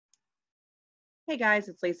Hey guys,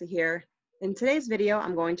 it's Lisa here. In today's video,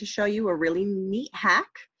 I'm going to show you a really neat hack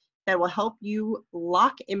that will help you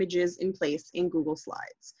lock images in place in Google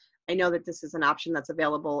Slides. I know that this is an option that's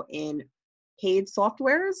available in paid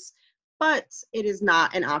softwares, but it is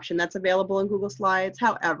not an option that's available in Google Slides.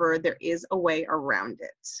 However, there is a way around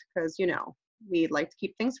it because, we like to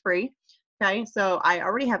keep things free. Okay, so I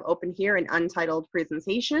already have open here an untitled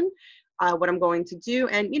presentation. What I'm going to do,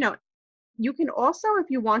 and you can also, if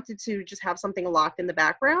you wanted to just have something locked in the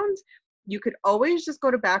background, you could always just go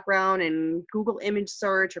to background and Google image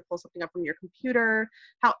search or pull something up from your computer.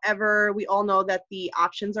 However, we all know that the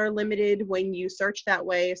options are limited when you search that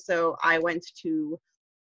way. So I went to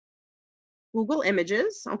Google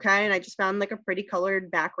Images, okay, and I just found like a pretty colored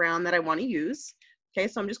background that I want to use. Okay,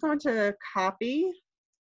 so I'm just going to copy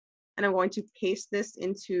and I'm going to paste this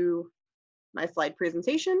into my slide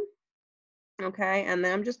presentation. Okay, and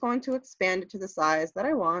then I'm just going to expand it to the size that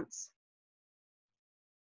I want.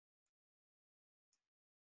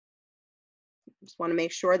 Just want to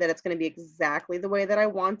make sure that it's going to be exactly the way that I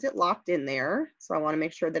want it locked in there. So I want to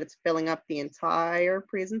make sure that it's filling up the entire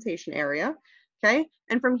presentation area. Okay,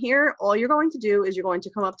 and from here, all you're going to do is you're going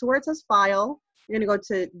to come up to where it says File. You're going to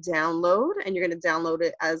go to Download, and you're going to download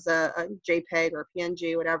it as a JPEG or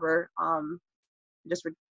PNG, whatever. Just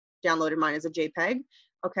downloaded mine as a JPEG.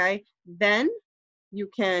 Okay, then you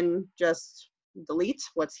can just delete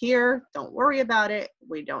what's here. Don't worry about it.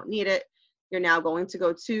 We don't need it. You're now going to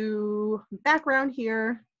go to background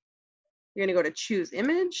here. You're going to go to choose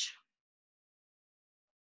image.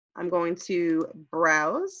 I'm going to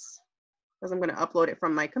browse because I'm going to upload it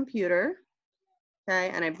from my computer. Okay,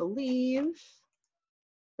 and I believe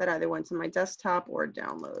that either went to my desktop or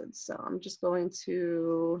downloads. So I'm just going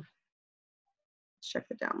to check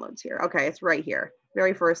the downloads here. Okay, it's right here,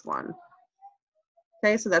 very first one.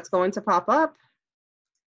 Okay, so that's going to pop up.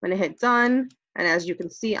 I'm going to hit done. And as you can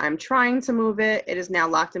see, I'm trying to move it. It is now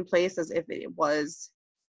locked in place as if it was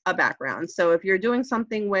a background. So if you're doing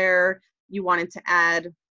something where you wanted to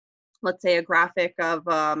add, let's say, a graphic of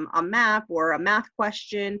a map or a math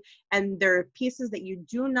question, and there are pieces that you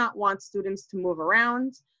do not want students to move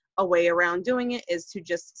around, a way around doing it is to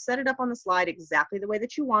just set it up on the slide exactly the way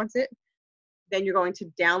that you want it. Then you're going to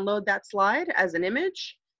download that slide as an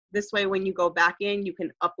image. This way, when you go back in, you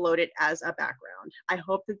can upload it as a background. I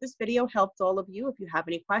hope that this video helped all of you. If you have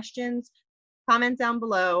any questions, comment down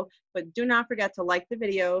below, but do not forget to like the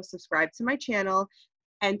video, subscribe to my channel,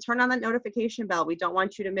 and turn on that notification bell. We don't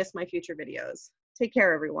want you to miss my future videos. Take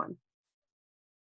care, everyone.